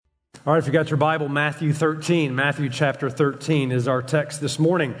All right, if you got your Bible, Matthew chapter 13 is our text this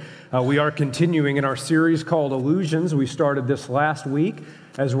morning. We are continuing in our series called Illusions. We started this last week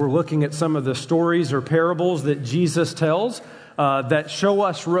as we're looking at some of the stories or parables that Jesus tells that show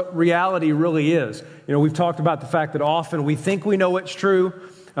us reality really is. You know, we've talked about the fact that often we think we know it's true.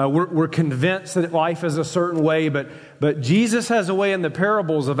 We're convinced that life is a certain way, but Jesus has a way in the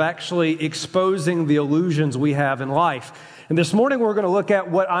parables of actually exposing the illusions we have in life. And this morning we're going to look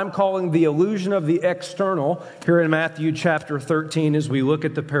at what I'm calling the illusion of the external here in Matthew chapter 13 as we look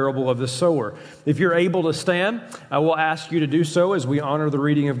at the parable of the sower. If you're able to stand, I will ask you to do so as we honor the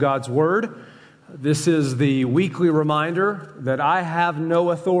reading of God's Word. This is the weekly reminder that I have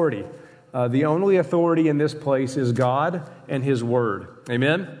no authority. The only authority in this place is God and His Word.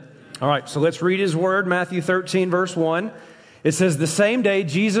 Amen? All right, so let's read His Word, Matthew 13, verse 1. It says, "The same day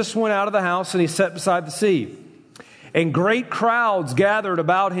Jesus went out of the house and He sat beside the sea. And great crowds gathered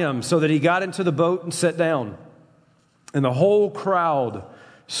about Him, so that He got into the boat and sat down. And the whole crowd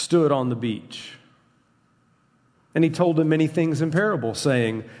stood on the beach. And He told them many things in parables,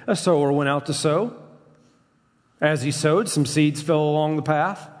 saying, A sower went out to sow. As he sowed, some seeds fell along the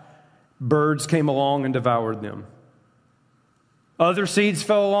path. Birds came along and devoured them. Other seeds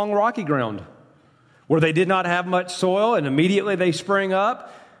fell along rocky ground, where they did not have much soil, and immediately they sprang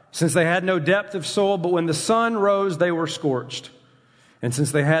up, since they had no depth of soil, but when the sun rose, they were scorched. And since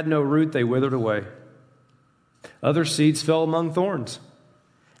they had no root, they withered away. Other seeds fell among thorns,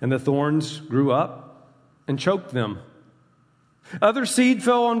 and the thorns grew up and choked them. Other seed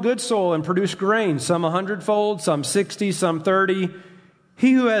fell on good soil and produced grain, some 100-fold, some 60, some 30.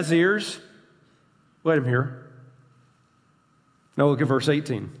 He who has ears, let him hear." Now look at verse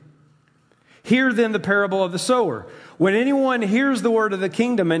 18. "Hear then the parable of the sower. When anyone hears the word of the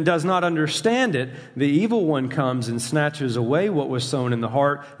kingdom and does not understand it, the evil one comes and snatches away what was sown in the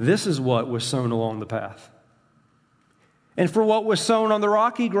heart. This is what was sown along the path. And for what was sown on the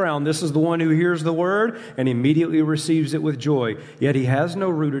rocky ground, this is the one who hears the word and immediately receives it with joy. Yet he has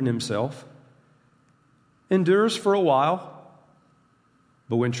no root in himself, endures for a while.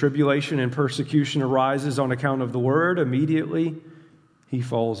 But when tribulation and persecution arises on account of the word, immediately he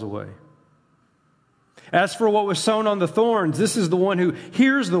falls away. As for what was sown on the thorns, this is the one who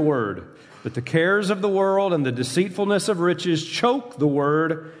hears the word, but the cares of the world and the deceitfulness of riches choke the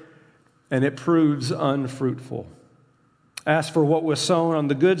word, and it proves unfruitful. As for what was sown on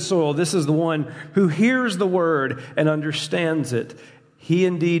the good soil, this is the one who hears the word and understands it. He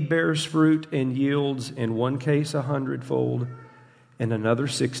indeed bears fruit and yields, in one case 100-fold, in another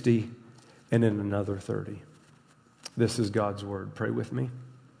 60, and in another 30. This is God's word. Pray with me.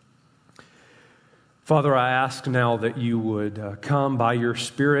 Father, I ask now that you would come by your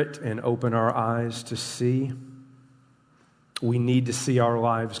Spirit and open our eyes to see. We need to see our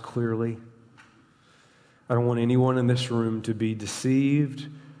lives clearly. I don't want anyone in this room to be deceived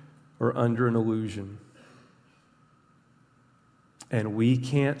or under an illusion. And we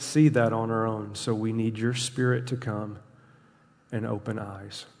can't see that on our own, so we need your Spirit to come and open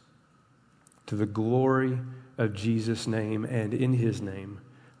eyes. To the glory of Jesus' name and in His name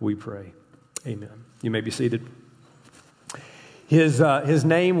we pray. Amen. You may be seated. His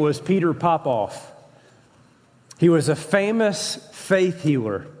name was Peter Popoff. He was a famous faith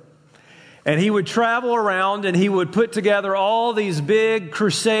healer. And he would travel around and he would put together all these big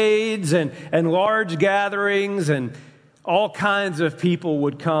crusades and large gatherings, and all kinds of people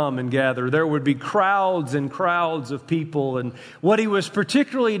would come and gather. There would be crowds and crowds of people. And what he was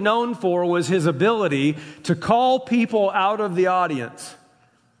particularly known for was his ability to call people out of the audience.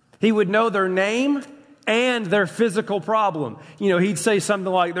 He would know their name and their physical problem. You know, he'd say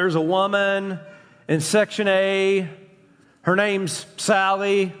something like, "There's a woman in section A. Her name's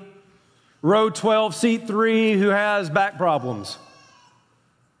Sally. Row 12, seat 3, who has back problems."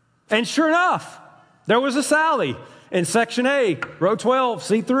 And sure enough, there was a Sally in section A, row 12,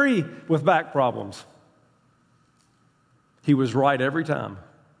 seat 3, with back problems. He was right every time.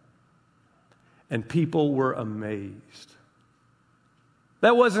 And people were amazed.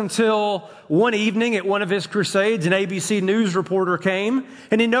 That wasn't until one evening at one of his crusades, an ABC News reporter came,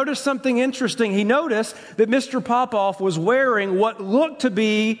 and he noticed something interesting. He noticed that Mr. Popoff was wearing what looked to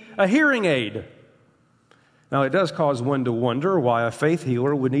be a hearing aid. Now, it does cause one to wonder why a faith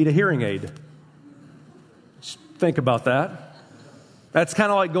healer would need a hearing aid. Just think about that. That's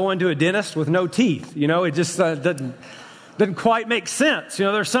kind of like going to a dentist with no teeth. You know, it just doesn't quite make sense. You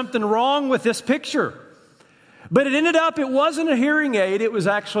know, there's something wrong with this picture. But it ended up, it wasn't a hearing aid, it was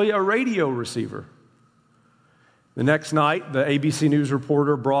actually a radio receiver. The next night, the ABC News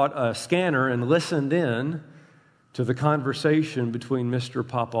reporter brought a scanner and listened in to the conversation between Mr.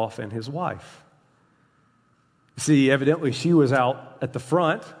 Popoff and his wife. See, evidently she was out at the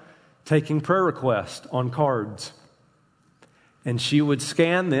front taking prayer requests on cards. And she would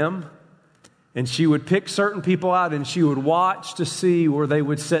scan them, and she would pick certain people out, and she would watch to see where they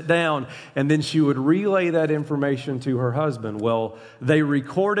would sit down, and then she would relay that information to her husband. Well, they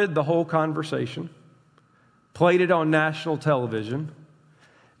recorded the whole conversation, played it on national television,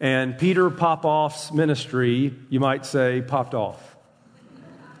 and Peter Popoff's ministry, you might say, popped off.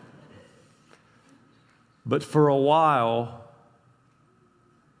 But for a while,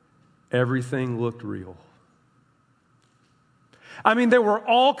 everything looked real. I mean, there were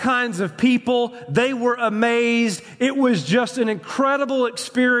all kinds of people. They were amazed. It was just an incredible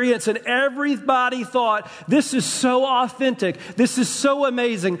experience, and everybody thought, this is so authentic. This is so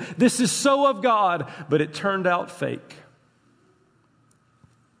amazing. This is so of God. But it turned out fake.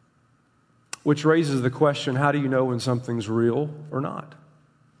 Which raises the question, how do you know when something's real or not?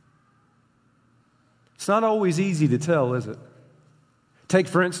 It's not always easy to tell, is it? Take,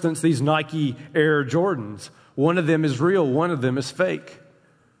 for instance, these Nike Air Jordans. One of them is real, one of them is fake.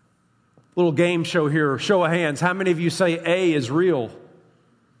 Little game show here, show of hands. How many of you say A is real?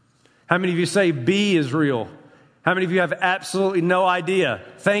 How many of you say B is real? How many of you have absolutely no idea?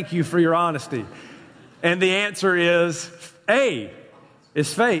 Thank you for your honesty. And the answer is A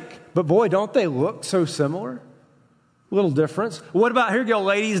is fake. But boy, don't they look so similar? A little difference. What about, here we go,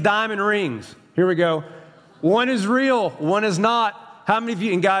 ladies, diamond rings. Here we go. One is real, one is not. How many of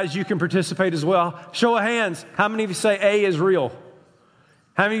you, and guys, you can participate as well. Show of hands. How many of you say A is real?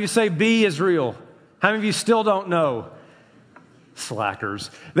 How many of you say B is real? How many of you still don't know? Slackers.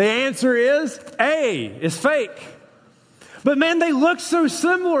 The answer is A is fake. But man, they look so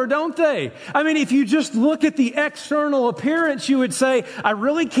similar, don't they? I mean, if you just look at the external appearance, you would say, I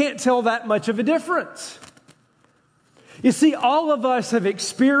really can't tell that much of a difference. You see, all of us have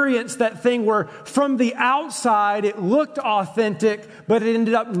experienced that thing where from the outside it looked authentic, but it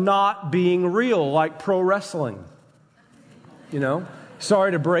ended up not being real, like pro wrestling. You know?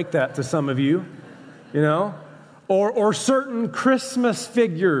 Sorry to break that to some of you. You know? Or certain Christmas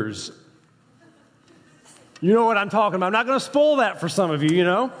figures. You know what I'm talking about. I'm not going to spoil that for some of you, you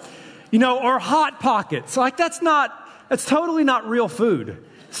know? You know, or Hot Pockets. Like that's totally not real food.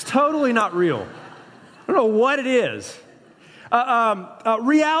 It's totally not real. I don't know what it is.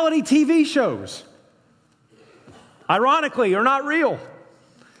 Reality TV shows, ironically, are not real.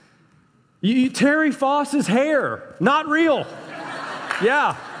 Terry Foss's hair, not real.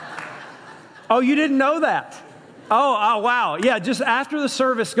 Yeah. Oh, you didn't know that? Oh, wow. Yeah, just after the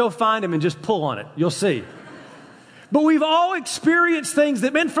service, go find him and just pull on it. You'll see. But we've all experienced things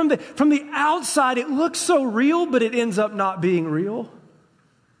that, man, from the outside, it looks so real, but it ends up not being real.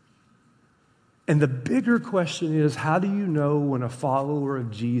 And the bigger question is, how do you know when a follower of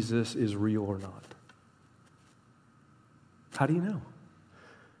Jesus is real or not? How do you know?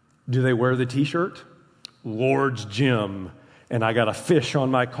 Do they wear the t-shirt? Lord's Gym, and I got a fish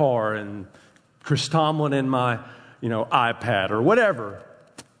on my car, and Chris Tomlin in my, iPad, or whatever.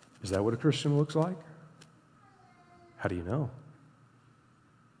 Is that what a Christian looks like? How do you know?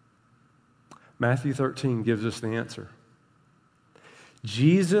 Matthew 13 gives us the answer.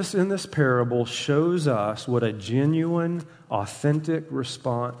 Jesus in this parable shows us what a genuine, authentic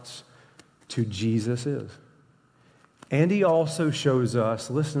response to Jesus is. And he also shows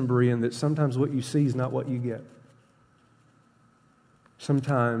us, listen, Brian, that sometimes what you see is not what you get.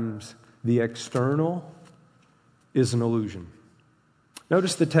 Sometimes the external is an illusion.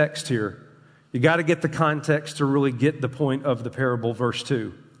 Notice the text here. You got to get the context to really get the point of the parable, verse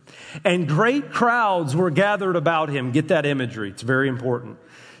 2. And great crowds were gathered about him. Get that imagery. It's very important.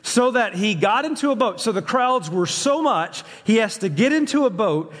 So that he got into a boat. So the crowds were so much, he has to get into a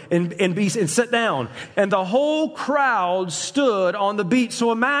boat and sit down. And the whole crowd stood on the beach.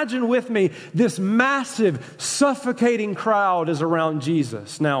 So imagine with me, this massive, suffocating crowd is around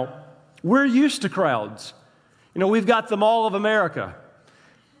Jesus. Now, we're used to crowds. We've got the Mall of America.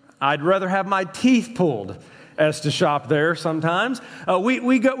 I'd rather have my teeth pulled as to shop there sometimes.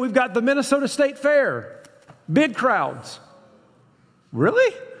 We've got the Minnesota State Fair. Big crowds.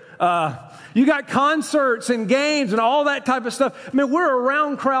 Really? You got concerts and games and all that type of stuff. I mean, we're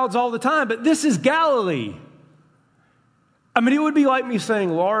around crowds all the time, but this is Galilee. I mean, it would be like me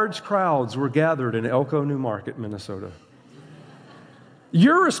saying large crowds were gathered in Elko New Market, Minnesota.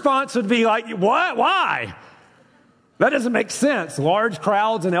 Your response would be like, what? Why? That doesn't make sense. Large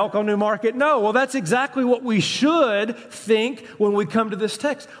crowds in Elko New Market? No. Well, that's exactly what we should think when we come to this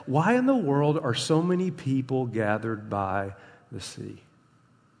text. Why in the world are so many people gathered by the sea?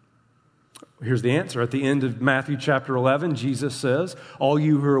 Here's the answer. At the end of Matthew chapter 11, Jesus says, all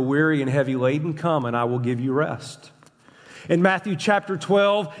you who are weary and heavy laden, come and I will give you rest. In Matthew chapter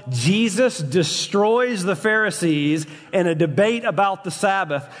 12, Jesus destroys the Pharisees in a debate about the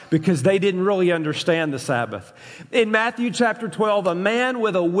Sabbath because they didn't really understand the Sabbath. In Matthew chapter 12, a man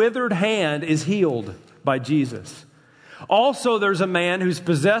with a withered hand is healed by Jesus. Also, there's a man who's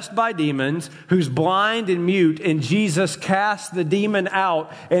possessed by demons, who's blind and mute, and Jesus casts the demon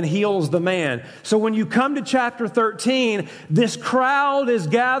out and heals the man. So when you come to chapter 13, this crowd is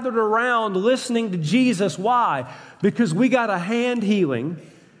gathered around listening to Jesus. Why? Because we got a hand healing,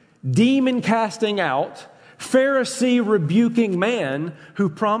 demon casting out, Pharisee rebuking man who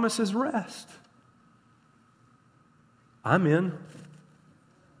promises rest. I'm in.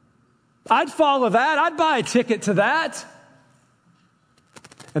 I'd follow that. I'd buy a ticket to that.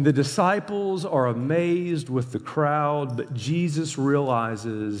 And the disciples are amazed with the crowd, but Jesus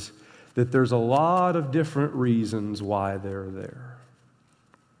realizes that there's a lot of different reasons why they're there.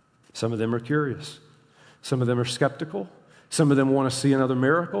 Some of them are curious. Some of them are skeptical. Some of them want to see another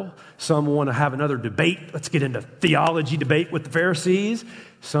miracle. Some want to have another debate. Let's get into theology debate with the Pharisees.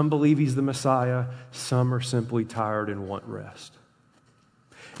 Some believe he's the Messiah. Some are simply tired and want rest.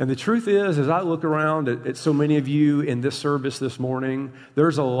 And the truth is, as I look around at so many of you in this service this morning,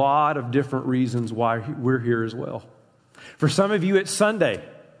 there's a lot of different reasons why we're here as well. For some of you, it's Sunday.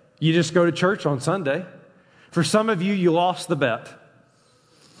 You just go to church on Sunday. For some of you, you lost the bet.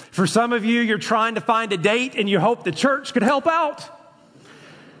 For some of you, you're trying to find a date and you hope the church could help out.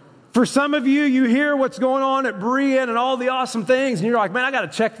 For some of you, you hear what's going on at Berean and all the awesome things, and you're like, man, I got to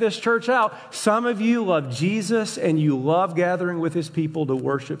check this church out. Some of you love Jesus and you love gathering with his people to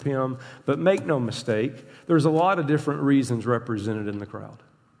worship him. But make no mistake, there's a lot of different reasons represented in the crowd.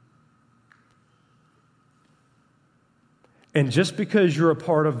 And just because you're a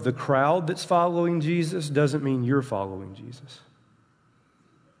part of the crowd that's following Jesus doesn't mean you're following Jesus.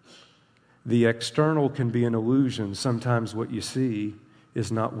 The external can be an illusion. Sometimes what you see is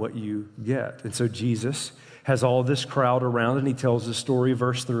not what you get. And so Jesus has all this crowd around, and he tells the story,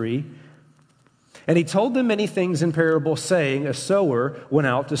 verse 3. And he told them many things in parable, saying, a sower went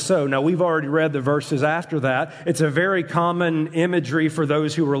out to sow. Now, we've already read the verses after that. It's a very common imagery for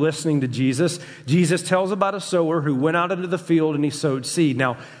those who were listening to Jesus. Jesus tells about a sower who went out into the field and he sowed seed.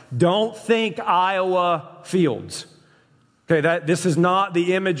 Now, don't think Iowa fields. Okay, this is not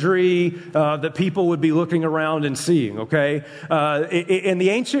the imagery that people would be looking around and seeing, okay? In the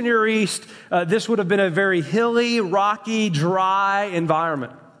ancient Near East, this would have been a very hilly, rocky, dry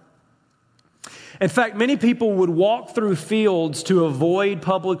environment. In fact, many people would walk through fields to avoid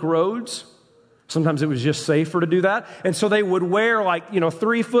public roads. Sometimes it was just safer to do that. And so they would wear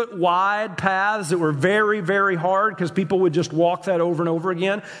 3-foot wide paths that were very, very hard because people would just walk that over and over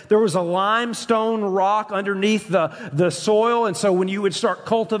again. There was a limestone rock underneath the soil. And so when you would start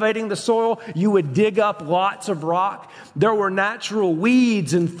cultivating the soil, you would dig up lots of rock. There were natural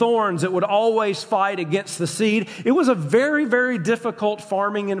weeds and thorns that would always fight against the seed. It was a very, very difficult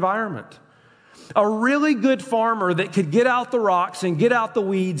farming environment. A really good farmer that could get out the rocks and get out the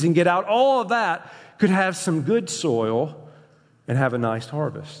weeds and get out all of that could have some good soil and have a nice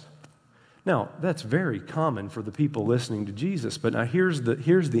harvest. Now, that's very common for the people listening to Jesus, but now here's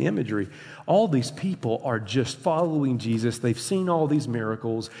the imagery. All these people are just following Jesus. They've seen all these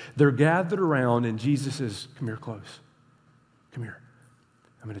miracles. They're gathered around, and Jesus says, come here close. Come here.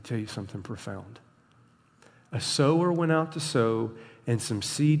 I'm going to tell you something profound. A sower went out to sow, and some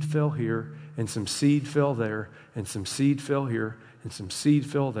seed fell here, and some seed fell there, and some seed fell here, and some seed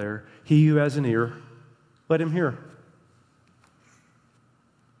fell there. He who has an ear, let him hear.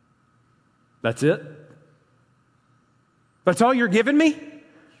 That's it? That's all you're giving me?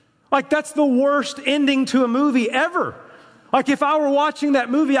 That's the worst ending to a movie ever. If I were watching that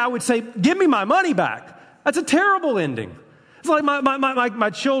movie, I would say, give me my money back. That's a terrible ending. It's like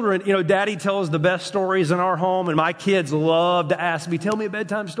my children, Daddy tells the best stories in our home, and my kids love to ask me, tell me a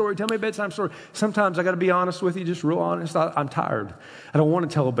bedtime story, tell me a bedtime story. Sometimes I got to be honest with you, just real honest, I'm tired. I don't want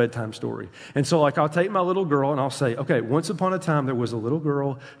to tell a bedtime story. And so I'll take my little girl and I'll say, okay, once upon a time there was a little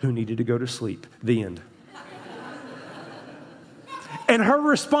girl who needed to go to sleep. The end. And her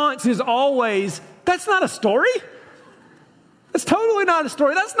response is always, that's not a story. That's totally not a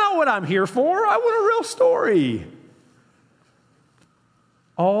story. That's not what I'm here for. I want a real story.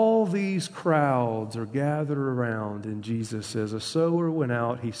 All these crowds are gathered around, and Jesus says, a sower went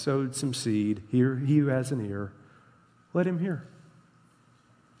out, he sowed some seed. Here, he who has an ear, let him hear.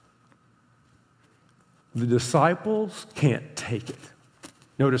 The disciples can't take it.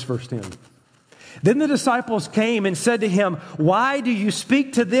 Notice verse 10. Then the disciples came and said to him, "Why do you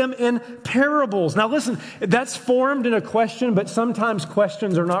speak to them in parables?" Now listen, that's formed in a question, but sometimes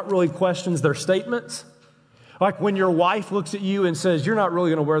questions are not really questions, they're statements. Like when your wife looks at you and says, "You're not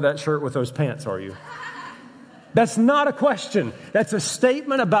really going to wear that shirt with those pants, are you?" That's not a question. That's a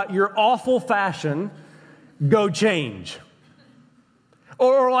statement about your awful fashion. Go change.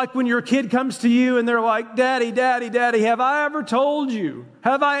 Or like when your kid comes to you and they're like, "Daddy, Daddy, Daddy, have I ever told you?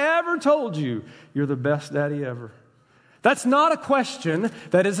 Have I ever told you you're the best daddy ever?" That's not a question.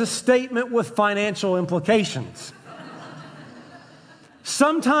 That is a statement with financial implications.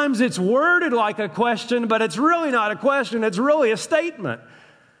 Sometimes it's worded like a question, but it's really not a question. It's really a statement.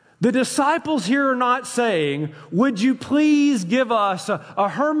 The disciples here are not saying, "Would you please give us a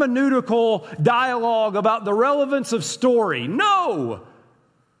hermeneutical dialogue about the relevance of story?" No.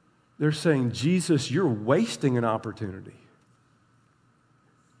 They're saying, "Jesus, you're wasting an opportunity.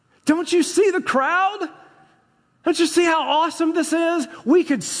 Don't you see the crowd? Don't you see how awesome this is? We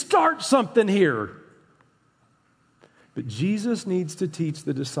could start something here." But Jesus needs to teach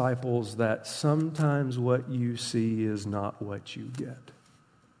the disciples that sometimes what you see is not what you get.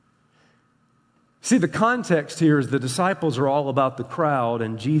 See, the context here is the disciples are all about the crowd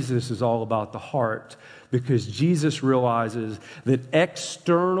and Jesus is all about the heart, because Jesus realizes that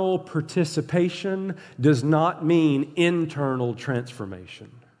external participation does not mean internal transformation.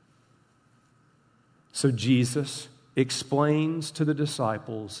 So Jesus explains to the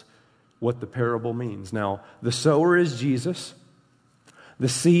disciples what the parable means. Now, the sower is Jesus. The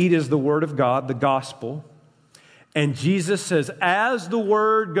seed is the word of God, the gospel. And Jesus says, as the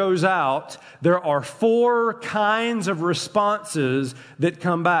word goes out, there are 4 kinds of responses that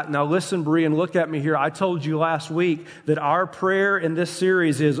come back. Now listen, Bree, and look at me here. I told you last week that our prayer in this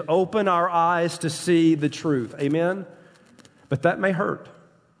series is open our eyes to see the truth. Amen? But that may hurt.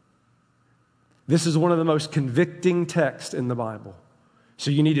 This is one of the most convicting texts in the Bible.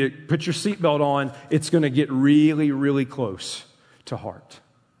 So you need to put your seatbelt on. It's going to get really, really close to heart,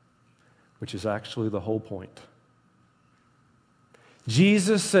 which is actually the whole point.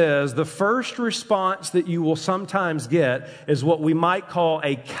 Jesus says the first response that you will sometimes get is what we might call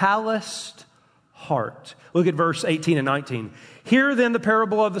a calloused heart. Look at verse 18 and 19. Hear then the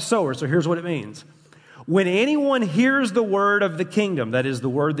parable of the sower. So here's what it means. When anyone hears the word of the kingdom, that is the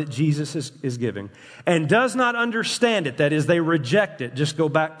word that Jesus is giving, and does not understand it, that is they reject it. Just go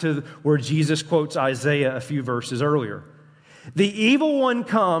back to where Jesus quotes Isaiah a few verses earlier. The evil one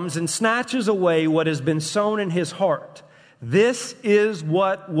comes and snatches away what has been sown in his heart. This is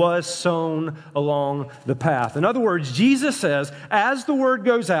what was sown along the path. In other words, Jesus says, as the word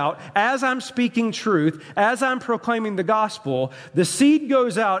goes out, as I'm speaking truth, as I'm proclaiming the gospel, the seed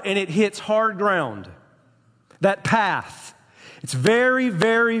goes out and it hits hard ground. That path. It's very,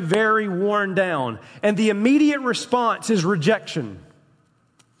 very, very worn down. And the immediate response is rejection.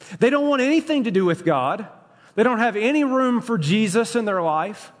 They don't want anything to do with God. They don't have any room for Jesus in their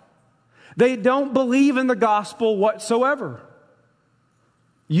life. They don't believe in the gospel whatsoever.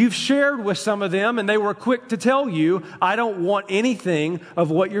 You've shared with some of them and they were quick to tell you, "I don't want anything of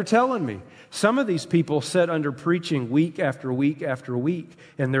what you're telling me." Some of these people sit under preaching week after week after week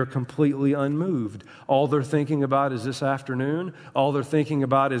and they're completely unmoved. All they're thinking about is this afternoon. All they're thinking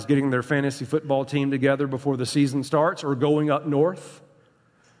about is getting their fantasy football team together before the season starts or going up north.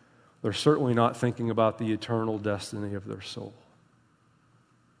 They're certainly not thinking about the eternal destiny of their soul.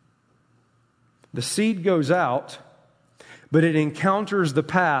 The seed goes out, but it encounters the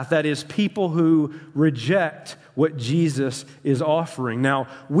path. That is, people who reject what Jesus is offering. Now,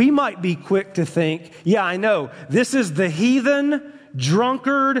 we might be quick to think, yeah, I know, this is the heathen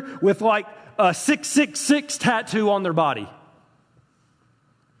drunkard with like a 666 tattoo on their body.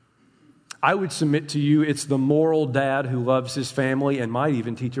 I would submit to you it's the moral dad who loves his family and might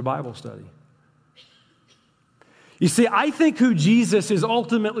even teach a Bible study. You see, I think who Jesus is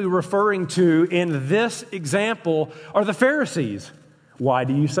ultimately referring to in this example are the Pharisees. Why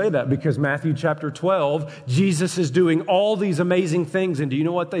do you say that? Because Matthew chapter 12, Jesus is doing all these amazing things. And do you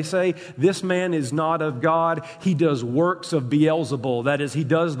know what they say? This man is not of God. He does works of Beelzebul. That is, he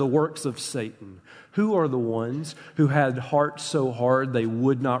does the works of Satan. Who are the ones who had hearts so hard they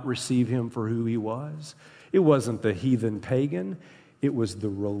would not receive him for who he was? It wasn't the heathen pagan. It was the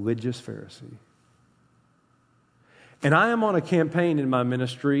religious Pharisee. And I am on a campaign in my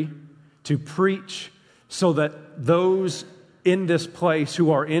ministry to preach so that those in this place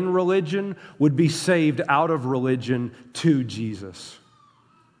who are in religion would be saved out of religion to Jesus.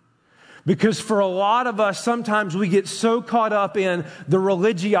 Because for a lot of us, sometimes we get so caught up in the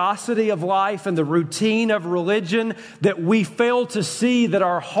religiosity of life and the routine of religion that we fail to see that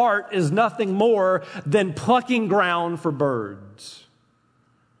our heart is nothing more than plucking ground for birds.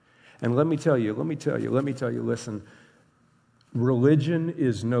 And let me tell you, listen, religion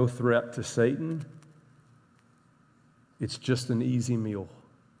is no threat to Satan. It's just an easy meal.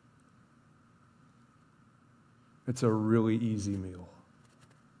 It's a really easy meal.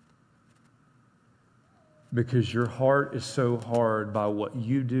 Because your heart is so hard by what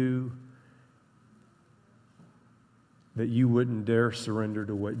you do that you wouldn't dare surrender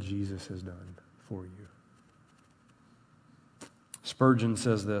to what Jesus has done for you. Spurgeon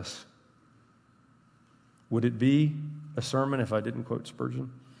says this. Would it be a sermon if I didn't quote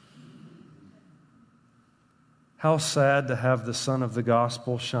Spurgeon? How sad to have the sun of the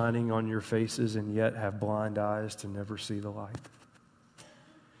gospel shining on your faces and yet have blind eyes to never see the light.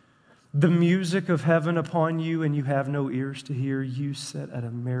 The music of heaven upon you, and you have no ears to hear. You sit at a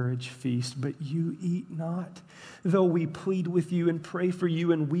marriage feast, but you eat not. Though we plead with you and pray for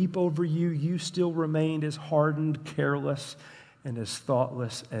you and weep over you, you still remained as hardened, careless, and as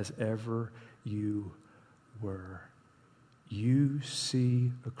thoughtless as ever you were. You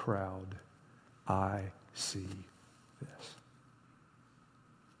see a crowd. I see this.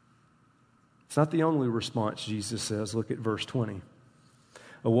 It's not the only response Jesus says. Look at verse 20.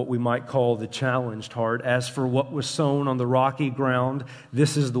 Of what we might call the challenged heart. As for what was sown on the rocky ground,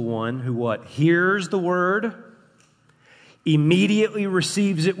 this is the one who what? Hears the word, immediately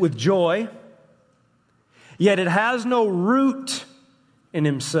receives it with joy, yet it has no root in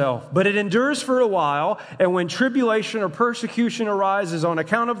himself, but it endures for a while, and when tribulation or persecution arises on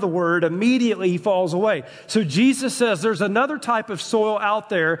account of the word, immediately he falls away. So Jesus says there's another type of soil out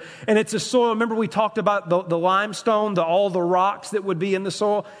there, and it's a soil, remember we talked about the limestone, all the rocks that would be in the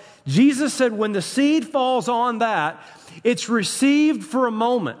soil? Jesus said when the seed falls on that, it's received for a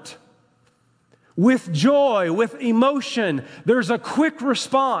moment. With joy, with emotion, there's a quick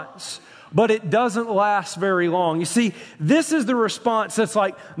response. But it doesn't last very long. You see, this is the response that's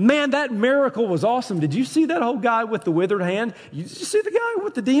like, man, that miracle was awesome. Did you see that whole guy with the withered hand? Did you see the guy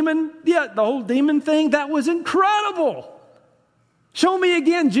with the demon? Yeah, the whole demon thing? That was incredible. Show me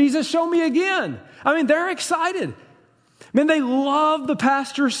again, Jesus, show me again. I mean, they're excited. Man, they love the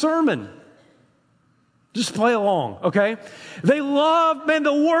pastor's sermon. Just play along, okay? They love, man,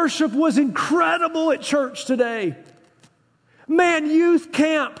 the worship was incredible at church today. Man, youth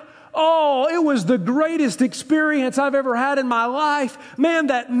camp. Oh, it was the greatest experience I've ever had in my life. Man,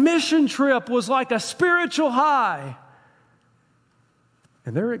 that mission trip was like a spiritual high.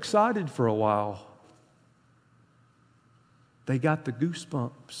 And they're excited for a while. They got the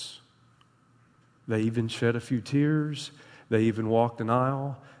goosebumps. They even shed a few tears. They even walked an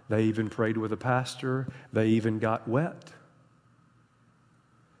aisle. They even prayed with a pastor. They even got wet.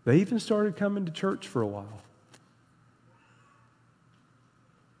 They even started coming to church for a while.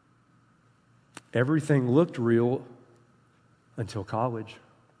 Everything looked real until college.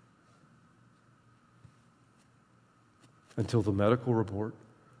 Until the medical report.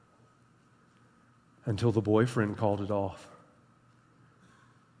 Until the boyfriend called it off.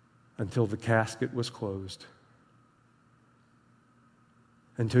 Until the casket was closed.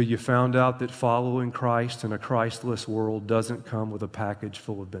 Until you found out that following Christ in a Christless world doesn't come with a package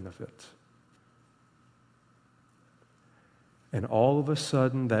full of benefits. And all of a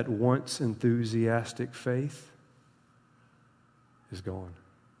sudden, that once enthusiastic faith is gone.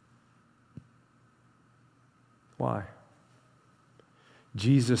 Why?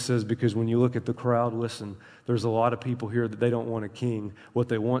 Jesus says, because when you look at the crowd, listen, there's a lot of people here that they don't want a king. What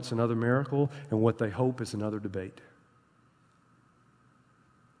they want is another miracle, and what they hope is another debate.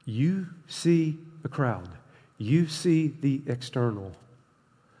 You see the crowd. You see the external.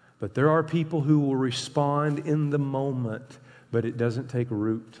 But there are people who will respond in the moment, but it doesn't take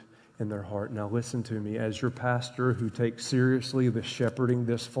root in their heart. Now listen to me, as your pastor who takes seriously the shepherding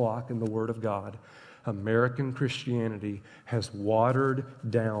this flock in the Word of God, American Christianity has watered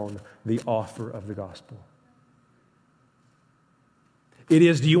down the offer of the gospel. It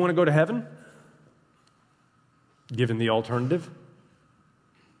is, do you want to go to heaven? Given the alternative.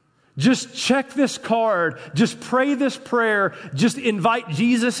 Just check this card, just pray this prayer, just invite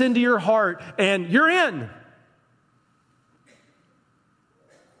Jesus into your heart, and you're in.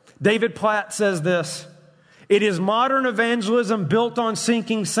 David Platt says this, it is modern evangelism built on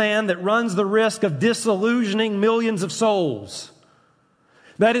sinking sand that runs the risk of disillusioning millions of souls.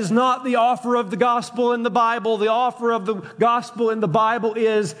 That is not the offer of the gospel in the Bible. The offer of the gospel in the Bible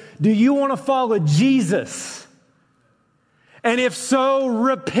is, do you want to follow Jesus? And if so,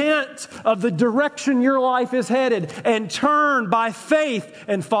 repent of the direction your life is headed and turn by faith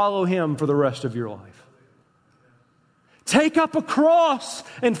and follow Him for the rest of your life. Take up a cross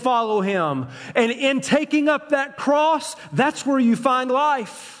and follow Him. And in taking up that cross, that's where you find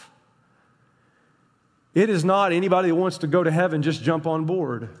life. It is not anybody that wants to go to heaven just jump on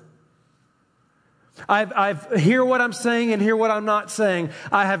board. I've hear what I'm saying and hear what I'm not saying.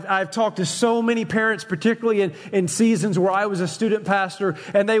 I've talked to so many parents, particularly in seasons where I was a student pastor,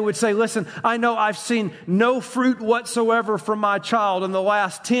 and they would say, listen, I know I've seen no fruit whatsoever from my child in the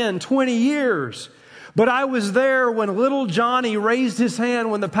last 10, 20 years. But I was there when little Johnny raised his hand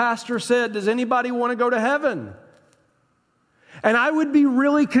when the pastor said, does anybody want to go to heaven? And I would be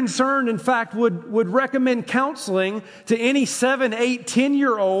really concerned, in fact, would recommend counseling to any 7, 8,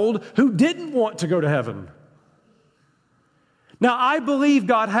 10-year-old who didn't want to go to heaven. Now, I believe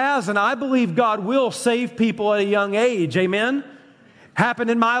God has, and I believe God will save people at a young age. Amen?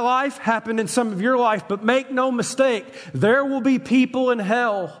 Happened in my life, happened in some of your life, but make no mistake, there will be people in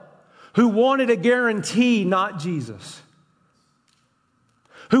hell who wanted a guarantee, not Jesus.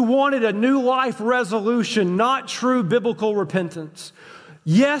 Who wanted a new life resolution, not true biblical repentance.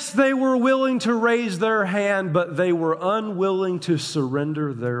 Yes, they were willing to raise their hand, but they were unwilling to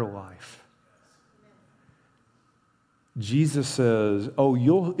surrender their life. Jesus says,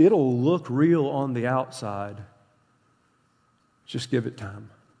 it'll look real on the outside. Just give it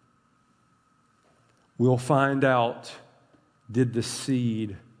time. We'll find out, did the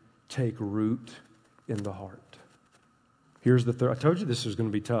seed take root in the heart? Here's the third. I told you this was going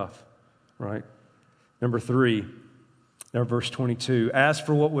to be tough, right? Number 3, now verse 22. As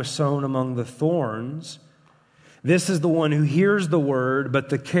for what was sown among the thorns, this is the one who hears the word, but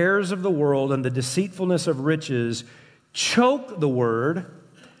the cares of the world and the deceitfulness of riches choke the word,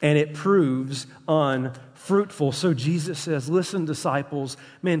 and it proves unfruitful. So Jesus says, listen, disciples,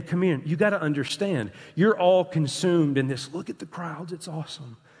 man, come here. You got to understand, you're all consumed in this. Look at the crowds. It's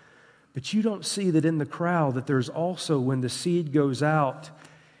awesome. But you don't see that in the crowd that there's also, when the seed goes out,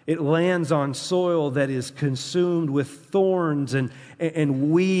 it lands on soil that is consumed with thorns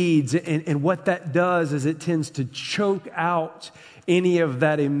and weeds. And what that does is it tends to choke out any of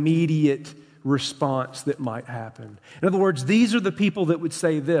that immediate response that might happen. In other words, these are the people that would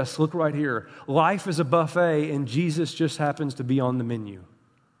say this. Look right here. Life is a buffet and Jesus just happens to be on the menu.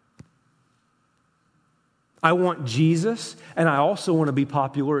 I want Jesus, and I also want to be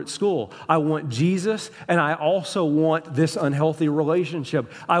popular at school. I want Jesus, and I also want this unhealthy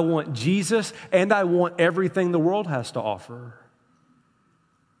relationship. I want Jesus, and I want everything the world has to offer.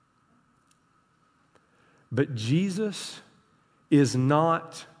 But Jesus is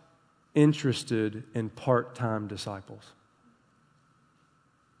not interested in part-time disciples.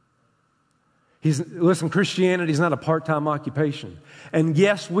 Listen, Christianity is not a part-time occupation. And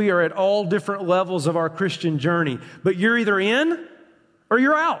yes, we are at all different levels of our Christian journey, but you're either in or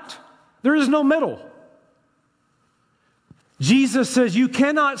you're out. There is no middle. Jesus says you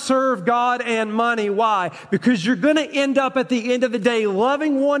cannot serve God and money. Why? Because you're going to end up at the end of the day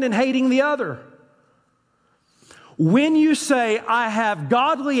loving one and hating the other. When you say, I have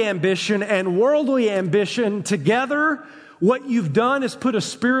godly ambition and worldly ambition together, what you've done is put a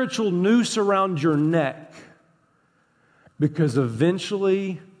spiritual noose around your neck, because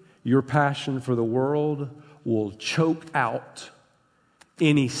eventually your passion for the world will choke out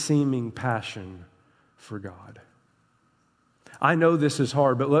any seeming passion for God. I know this is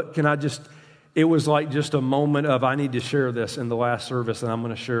hard, but look, it was like just a moment of, I need to share this in the last service, and I'm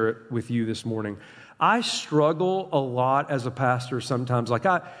going to share it with you this morning. I struggle a lot as a pastor sometimes.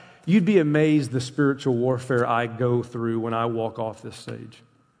 You'd be amazed the spiritual warfare I go through when I walk off this stage.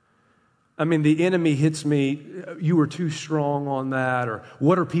 I mean, the enemy hits me, you were too strong on that, or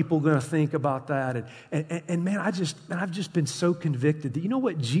what are people going to think about that? And man, I've just been so convicted that, you know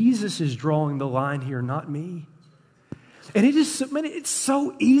what? Jesus is drawing the line here, not me. And it's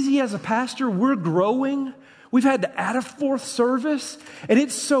so easy as a pastor. We're growing. We've had to add a 4th service, and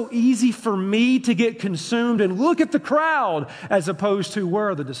it's so easy for me to get consumed and look at the crowd as opposed to, where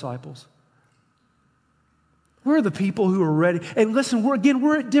are the disciples? Where are the people who are ready? And listen,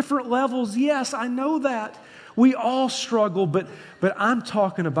 we're at different levels. Yes, I know that. We all struggle, but I'm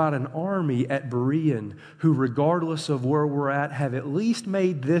talking about an army at Berean who, regardless of where we're at least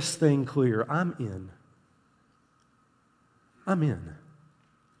made this thing clear. I'm in.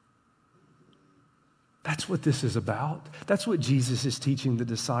 That's what this is about. That's what Jesus is teaching the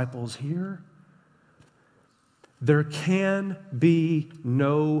disciples here. There can be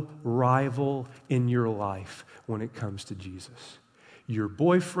no rival in your life when it comes to Jesus. Your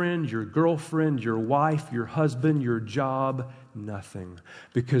boyfriend, your girlfriend, your wife, your husband, your job, nothing.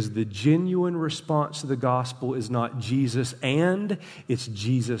 Because the genuine response to the gospel is not Jesus and, it's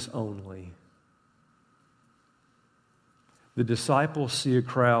Jesus only. The disciples see a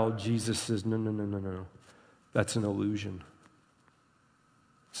crowd. Jesus says, no. That's an illusion.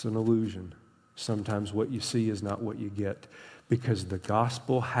 It's an illusion. Sometimes what you see is not what you get. Because the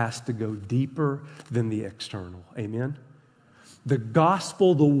gospel has to go deeper than the external. Amen? The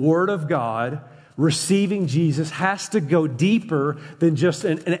gospel, the Word of God, receiving Jesus has to go deeper than just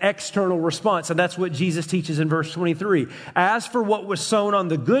an external response. And that's what Jesus teaches in verse 23. As for what was sown on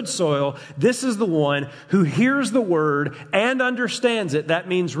the good soil, this is the one who hears the word and understands it. That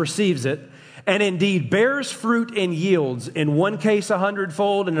means receives it. And indeed bears fruit and yields, in one case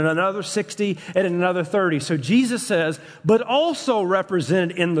 100-fold, and in another 60, and in another 30. So Jesus says, but also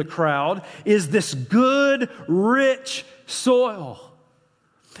represented in the crowd is this good, rich soil.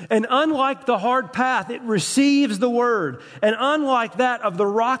 And unlike the hard path, it receives the word. And unlike that of the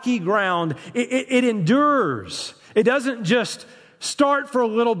rocky ground, it endures. It doesn't just start for a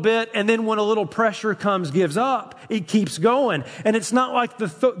little bit, and then when a little pressure comes, gives up. It keeps going. And it's not like the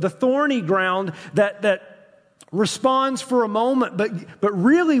thorny ground that responds for a moment, but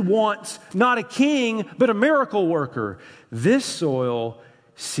really wants not a king, but a miracle worker. This soil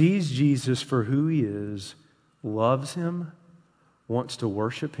sees Jesus for who he is, loves him, wants to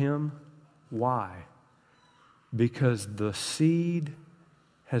worship him. Why? Because the seed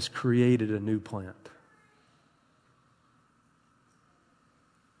has created a new plant.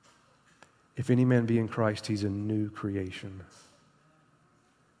 If any man be in Christ, he's a new creation.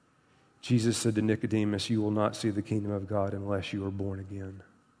 Jesus said to Nicodemus, you will not see the kingdom of God unless you are born again.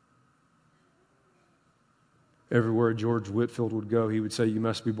 Everywhere George Whitefield would go, he would say, you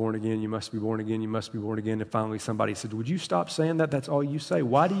must be born again, you must be born again, you must be born again. And finally somebody said, would you stop saying that? That's all you say.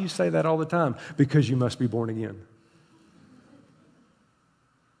 Why do you say that all the time? Because you must be born again.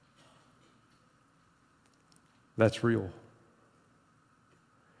 That's real.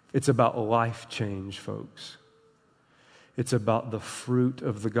 It's about life change, folks. It's about the fruit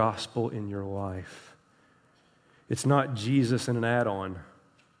of the gospel in your life. It's not Jesus and an add-on.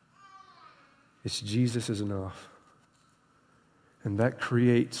 It's Jesus is enough. And that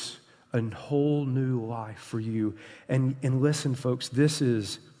creates a whole new life for you. And listen, folks, this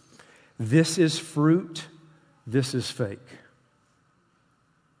is fruit. This is fake.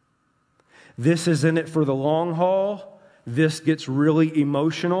 This is in it for the long haul. This gets really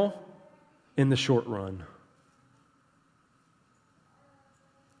emotional in the short run.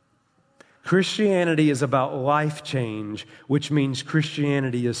 Christianity is about life change, which means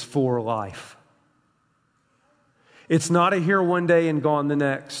Christianity is for life. It's not a here one day and gone the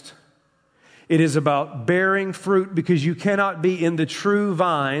next. It is about bearing fruit, because you cannot be in the true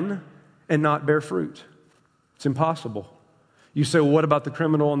vine and not bear fruit. It's impossible. You say, well, what about the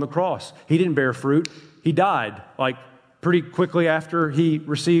criminal on the cross? He didn't bear fruit. He died like pretty quickly after he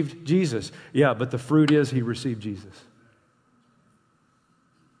received Jesus. Yeah, but the fruit is he received Jesus.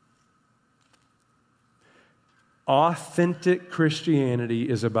 Authentic Christianity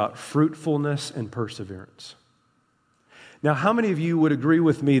is about fruitfulness and perseverance. Now, how many of you would agree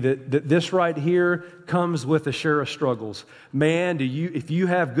with me that this right here comes with a share of struggles? Man, if you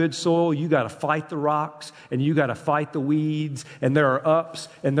have good soil, you got to fight the rocks and you got to fight the weeds, and there are ups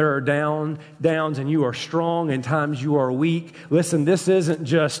and there are downs, and you are strong and times you are weak. Listen, this isn't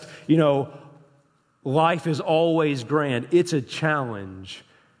just, life is always grand. It's a challenge,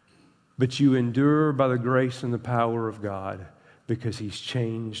 but you endure by the grace and the power of God because He's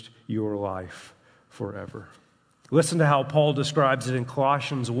changed your life forever. Listen to how Paul describes it in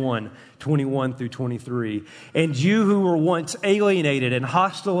Colossians 1:21 through 23. And you who were once alienated and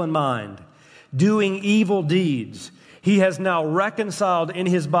hostile in mind, doing evil deeds, He has now reconciled in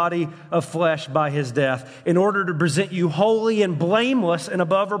His body of flesh by His death, in order to present you holy and blameless and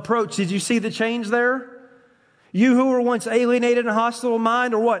above reproach. Did you see the change there? You who were once alienated and hostile in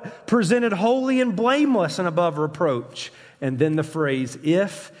mind, or what? Presented holy and blameless and above reproach. And then the phrase,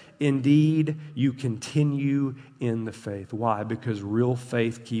 if indeed you continue in the faith. Why? Because real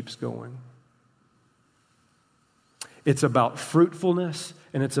faith keeps going. It's about fruitfulness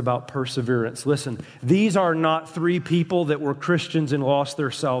and it's about perseverance. Listen, these are not three people that were Christians and lost their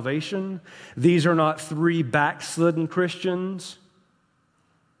salvation. These are not three backslidden Christians.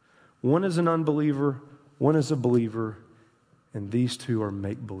 One is an unbeliever, one is a believer, and these two are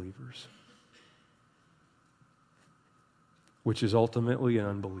make-believers, which is ultimately an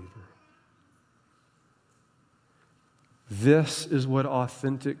unbeliever. This is what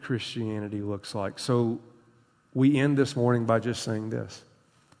authentic Christianity looks like. So we end this morning by just saying this.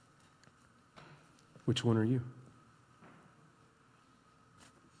 Which one are you?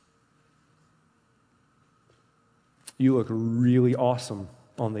 You look really awesome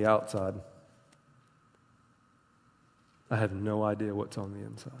on the outside. I have no idea what's on the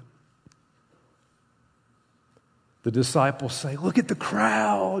inside. The disciples say, look at the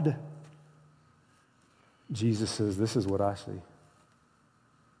crowd. Jesus says, this is what I see.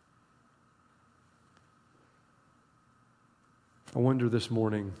 I wonder this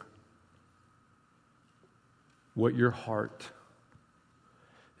morning what your heart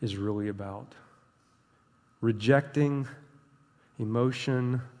is really about. Rejecting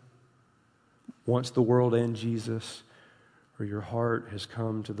emotion, wants the world and Jesus, or your heart has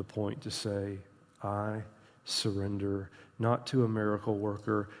come to the point to say, I surrender, not to a miracle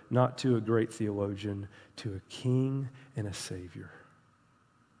worker, not to a great theologian, to a king and a savior.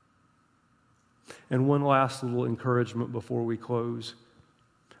 And one last little encouragement before we close.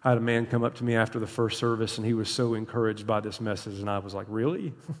 I had a man come up to me after the first service, and he was so encouraged by this message, and I was like,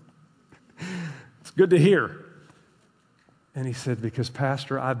 really? It's good to hear. And he said, because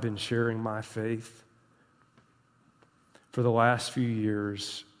Pastor, I've been sharing my faith for the last few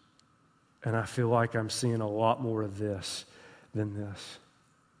years, and I feel like I'm seeing a lot more of this than this.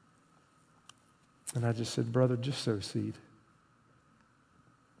 And I just said, brother, just sow seed.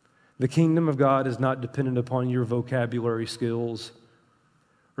 The kingdom of God is not dependent upon your vocabulary skills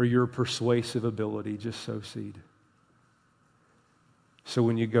or your persuasive ability. Just sow seed. So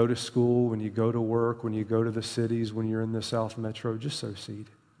when you go to school, when you go to work, when you go to the cities, when you're in the South Metro, just sow seed.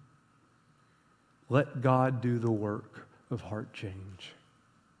 Let God do the work of heart change.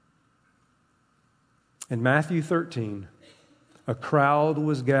 In Matthew 13, a crowd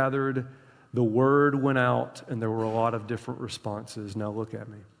was gathered, the word went out, and there were a lot of different responses. Now look at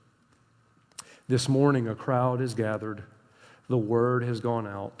me. This morning, a crowd is gathered, the word has gone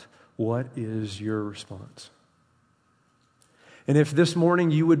out. What is your response? And if this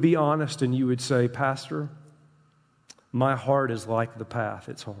morning you would be honest and you would say, Pastor, my heart is like the path,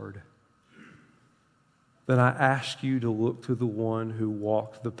 it's hard. Then I ask you to look to the one who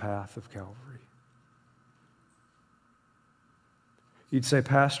walked the path of Calvary. You'd say,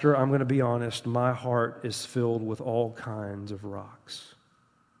 Pastor, I'm going to be honest, my heart is filled with all kinds of rocks.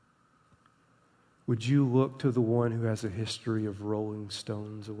 Would you look to the one who has a history of rolling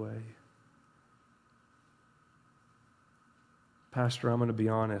stones away? Pastor, I'm going to be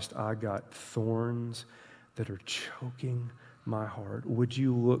honest, I got thorns that are choking my heart. Would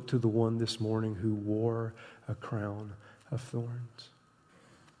you look to the one this morning who wore a crown of thorns?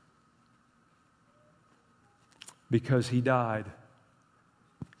 Because he died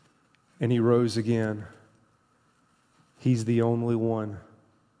and he rose again. He's the only one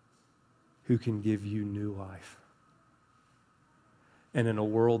who can give you new life. And in a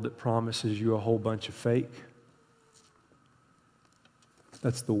world that promises you a whole bunch of fake,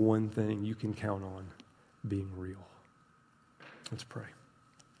 that's the one thing you can count on being real. Let's pray.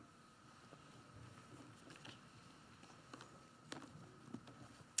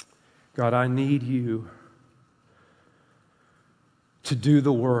 God, I need you to do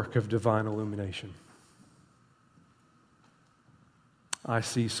the work of divine illumination. I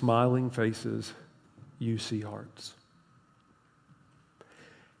see smiling faces, you see hearts.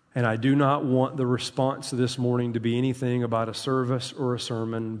 And I do not want the response this morning to be anything about a service or a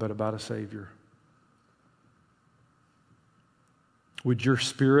sermon, but about a Savior. Would your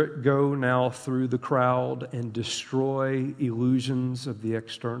Spirit go now through the crowd and destroy illusions of the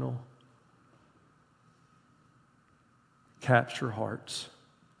external? Capture hearts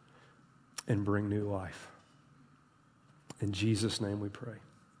and bring new life. In Jesus' name we pray.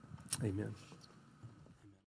 Amen.